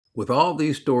With all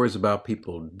these stories about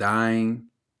people dying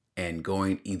and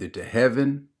going either to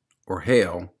heaven or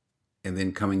hell and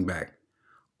then coming back,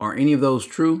 are any of those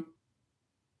true?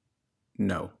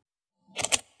 No.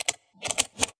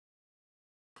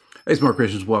 Hey, smart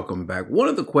Christians, welcome back. One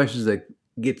of the questions that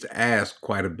gets asked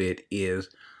quite a bit is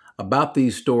about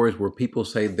these stories where people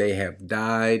say they have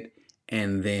died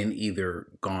and then either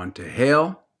gone to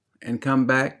hell and come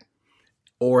back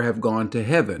or have gone to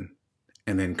heaven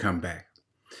and then come back.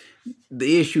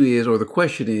 The issue is, or the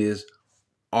question is,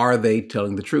 are they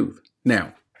telling the truth?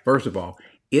 Now, first of all,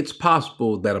 it's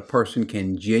possible that a person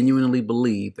can genuinely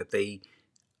believe that they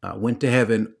went to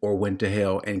heaven or went to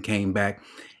hell and came back,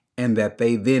 and that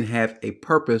they then have a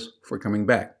purpose for coming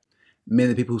back. Many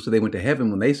of the people who say they went to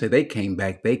heaven, when they say they came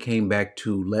back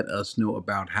to let us know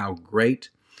about how great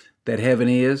that heaven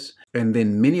is. And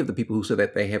then many of the people who say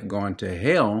that they have gone to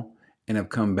hell and have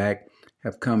come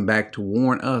back to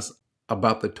warn us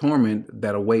about the torment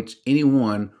that awaits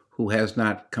anyone who has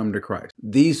not come to Christ.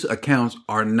 These accounts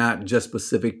are not just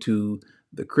specific to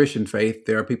the Christian faith.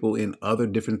 There are people in other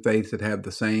different faiths that have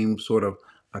the same sort of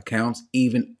accounts,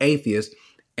 even atheists,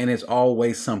 and it's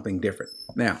always something different.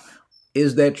 Now,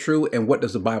 is that true? And what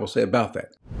does the Bible say about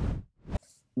that?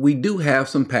 We do have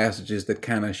some passages that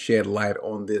kind of shed light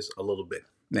on this a little bit.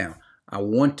 Now, I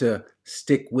want to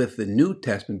stick with the New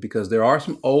Testament because there are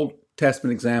some Old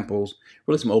Testament examples,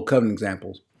 really some Old Covenant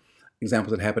examples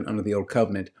that happened under the Old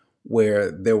Covenant where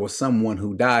there was someone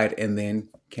who died and then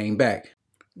came back.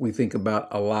 We think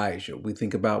about Elijah, we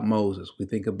think about Moses, we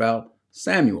think about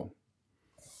Samuel.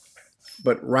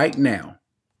 But right now,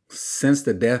 since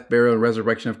the death, burial, and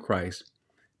resurrection of Christ,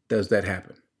 does that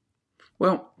happen?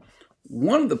 Well,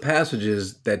 one of the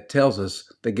passages that tells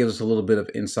us, that gives us a little bit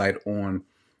of insight on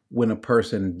when a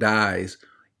person dies,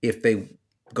 if they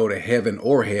go to heaven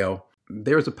or hell,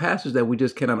 there's a passage that we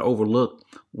just cannot overlook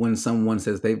when someone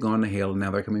says they've gone to hell and now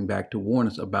they're coming back to warn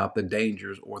us about the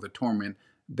dangers or the torment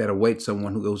that awaits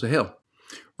someone who goes to hell.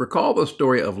 Recall the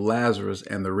story of Lazarus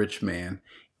and the rich man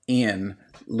in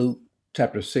Luke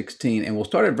chapter 16, and we'll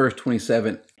start at verse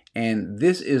 27. And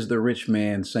this is the rich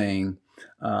man saying,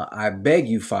 I beg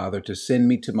you, Father, to send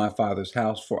me to my father's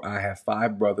house, for I have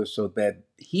 5 brothers, so that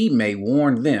he may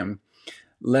warn them,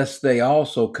 lest they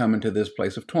also come into this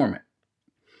place of torment.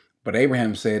 But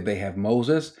Abraham said, they have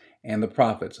Moses and the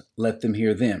prophets. Let them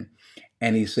hear them.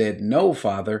 And he said, no,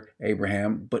 Father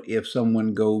Abraham, but if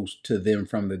someone goes to them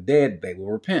from the dead, they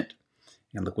will repent.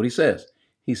 And look what he says.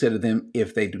 He said to them,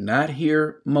 if they do not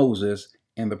hear Moses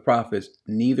and the prophets,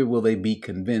 neither will they be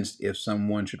convinced if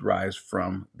someone should rise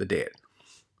from the dead.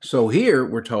 So here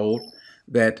we're told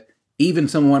that even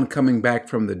someone coming back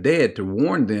from the dead to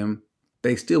warn them,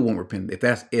 they still won't repent.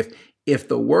 If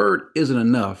the word isn't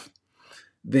enough,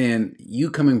 then you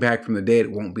coming back from the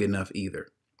dead won't be enough either.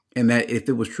 And that if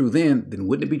it was true then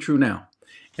wouldn't it be true now?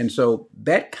 And so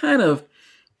that kind of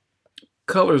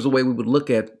colors the way we would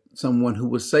look at someone who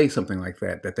would say something like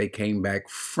that they came back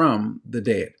from the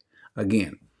dead.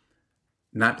 Again,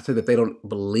 not to say that they don't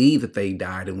believe that they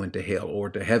died and went to hell or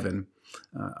to heaven.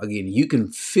 Again, you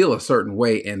can feel a certain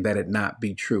way and that it not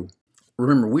be true.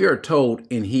 Remember, we are told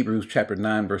in Hebrews chapter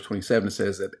 9, verse 27, it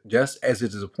says that just as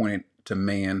it is appointed to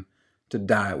man to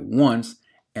die once,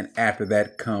 and after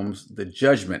that comes the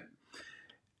judgment.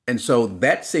 And so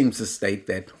that seems to state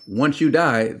that once you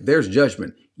die, there's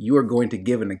judgment. You are going to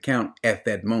give an account at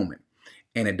that moment.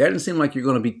 And it doesn't seem like you're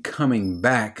going to be coming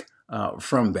back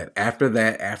from that. After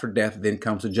death, then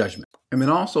comes the judgment. And then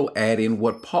also add in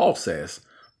what Paul says.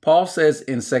 Paul says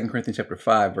in 2 Corinthians chapter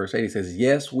 5, verse 8, he says,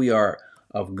 yes, we are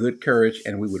of good courage,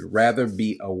 and we would rather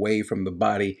be away from the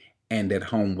body and at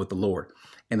home with the Lord.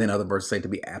 And then other verses say to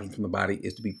be absent from the body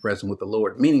is to be present with the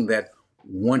Lord, meaning that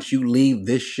once you leave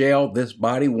this shell, this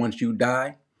body, once you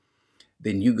die,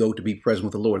 then you go to be present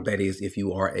with the Lord. That is, if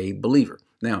you are a believer.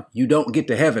 Now, you don't get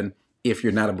to heaven if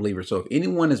you're not a believer. So if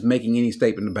anyone is making any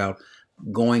statement about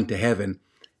going to heaven,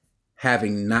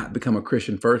 having not become a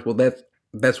Christian first, well,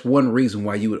 that's one reason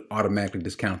why you would automatically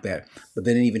discount that. But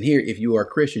then even here, if you are a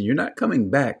Christian, you're not coming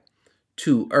back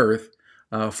to earth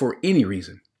for any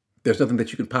reason. There's nothing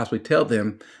that you could possibly tell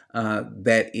them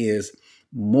that is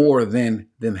more than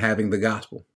them having the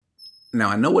gospel. Now,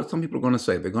 I know what some people are going to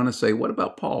say. They're going to say, what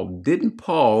about Paul? Didn't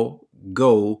Paul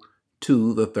go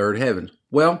to the third heaven?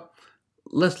 Well,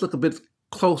 let's look a bit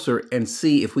closer and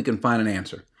see if we can find an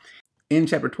answer. In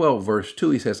chapter 12, verse 2,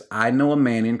 he says, I know a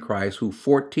man in Christ who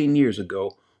 14 years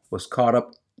ago was caught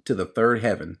up to the third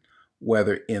heaven,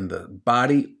 whether in the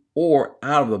body or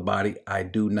out of the body, I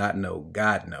do not know.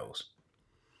 God knows.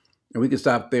 And we can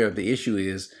stop there. The issue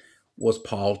is, was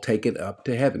Paul taken up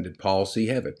to heaven? Did Paul see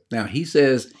heaven? Now, he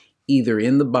says, either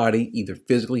in the body, either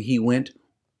physically he went,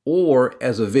 or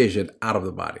as a vision out of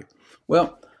the body.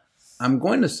 Well, I'm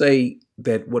going to say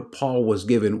that what Paul was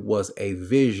given was a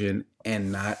vision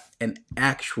and not an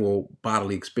actual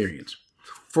bodily experience.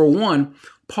 For one,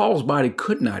 Paul's body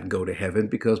could not go to heaven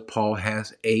because Paul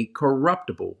has a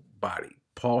corruptible body.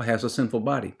 Paul has a sinful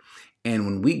body. And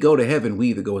when we go to heaven, we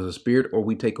either go as a spirit or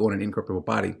we take on an incorruptible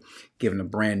body, given a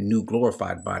brand new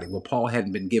glorified body. Well, Paul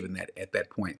hadn't been given that at that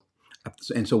point.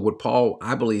 And so what Paul,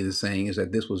 I believe, is saying is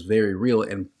that this was very real,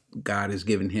 and God has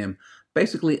given him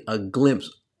basically a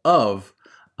glimpse of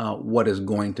what is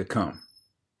going to come.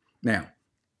 Now,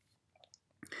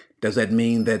 does that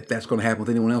mean that that's going to happen with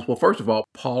anyone else? Well, first of all,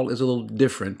 Paul is a little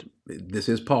different. This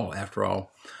is Paul, after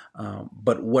all.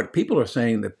 But what people are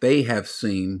saying that they have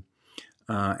seen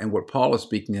and what Paul is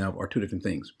speaking of are two different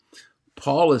things.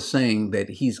 Paul is saying that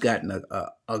he's gotten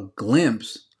a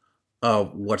glimpse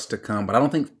of what's to come, but I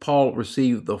don't think Paul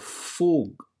received the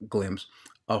full glimpse,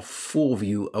 a full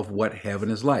view of what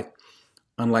heaven is like.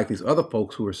 Unlike these other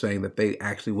folks who are saying that they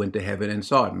actually went to heaven and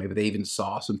saw it. Maybe they even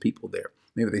saw some people there.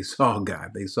 Maybe they saw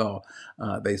God. They saw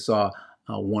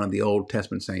one of the Old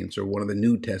Testament saints or one of the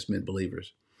New Testament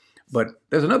believers. But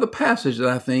there's another passage that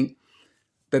I think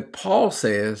that Paul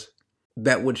says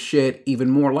that would shed even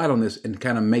more light on this and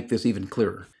kind of make this even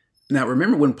clearer. Now,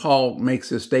 remember when Paul makes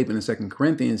this statement in 2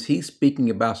 Corinthians, he's speaking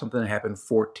about something that happened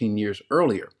 14 years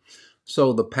earlier.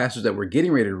 So the passage that we're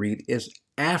getting ready to read is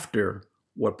after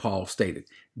what Paul stated.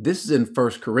 This is in 1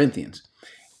 Corinthians.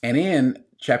 And in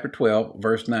chapter 12,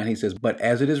 verse 9, he says, "But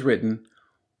as it is written,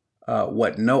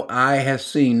 what no eye has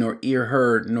seen, nor ear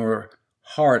heard, nor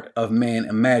heart of man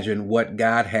imagined, what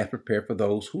God hath prepared for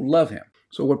those who love him."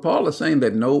 So what Paul is saying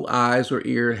that no eyes or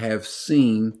ear have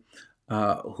seen,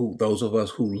 those of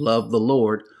us who love the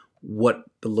Lord, what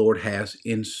the Lord has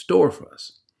in store for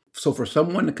us. So for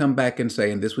someone to come back and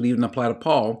say, and this would even apply to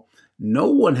Paul, no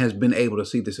one has been able to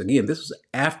see this again. This was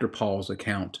after Paul's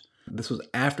account. This was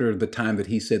after the time that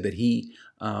he said that he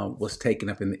was taken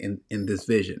up in this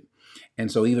vision.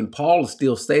 And so even Paul is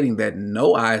still stating that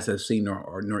no eyes have seen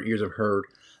nor ears have heard.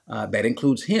 That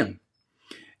includes him.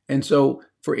 And so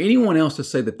for anyone else to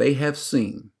say that they have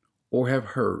seen or have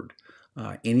heard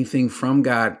anything from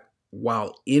God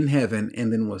while in heaven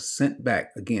and then was sent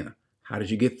back, again, how did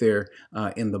you get there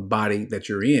in the body that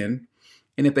you're in?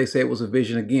 And if they say it was a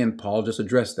vision, again, Paul just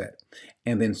addressed that.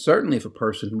 And then certainly if a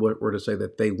person were to say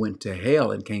that they went to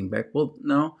hell and came back, well,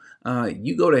 no,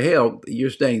 you go to hell, you're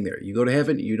staying there. You go to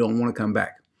heaven, you don't want to come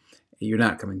back. You're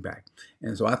not coming back.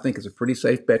 And so I think it's a pretty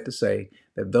safe bet to say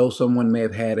that though someone may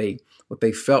have had what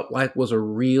they felt like was a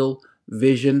real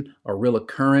vision, a real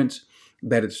occurrence,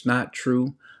 that it's not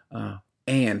true.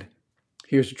 And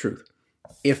here's the truth.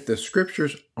 If the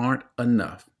scriptures aren't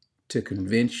enough to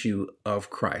convince you of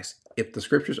Christ, if the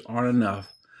scriptures aren't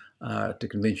enough to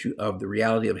convince you of the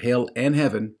reality of hell and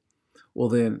heaven, well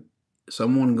then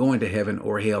someone going to heaven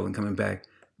or hell and coming back,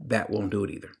 that won't do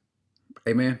it either.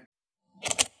 Amen.